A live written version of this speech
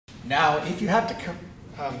Now, if you have to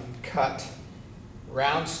cut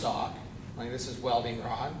round stock, like this is welding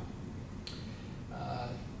rod,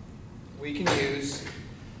 we can use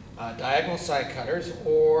diagonal side cutters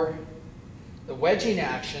or the wedging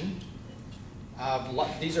action of,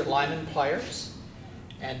 these are Lyman pliers,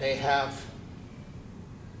 and they have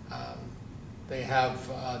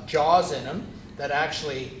jaws in them that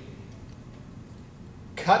actually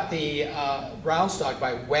cut the round stock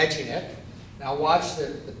by wedging it. Now watch,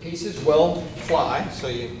 the pieces will fly, so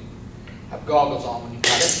you have goggles on when you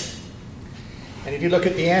cut it. And if you look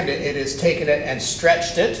at the end, it has taken it and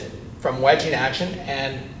stretched it from wedging action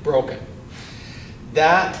and broken.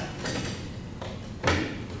 That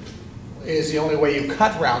is the only way you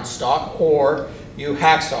cut round stock, or you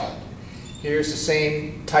hacksaw it. Here's the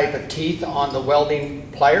same type of teeth on the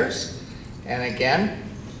welding pliers, and again,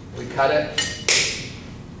 we cut it,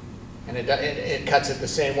 and it cuts it the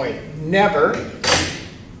same way. Never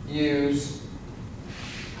use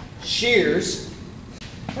shears.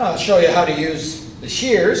 I'll show you how to use the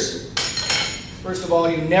shears. First of all,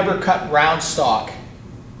 you never cut round stock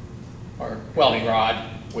or welding rod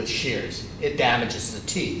with shears. It damages the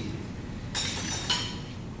teeth.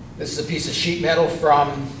 This is a piece of sheet metal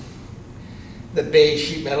from the beige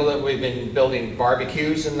sheet metal that we've been building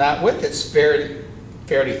barbecues and that with. It's fairly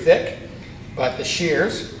thick, but the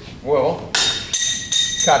shears will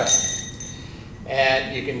cut it.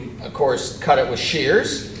 And you can, of course, cut it with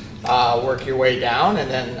shears, work your way down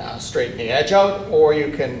and then straighten the edge out, or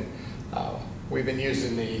you can, we've been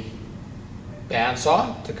using the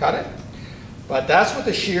bandsaw to cut it. But that's what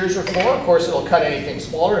the shears are for. Of course, it'll cut anything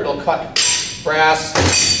smaller. It'll cut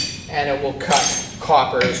brass, and it will cut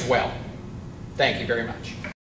copper as well. Thank you very much.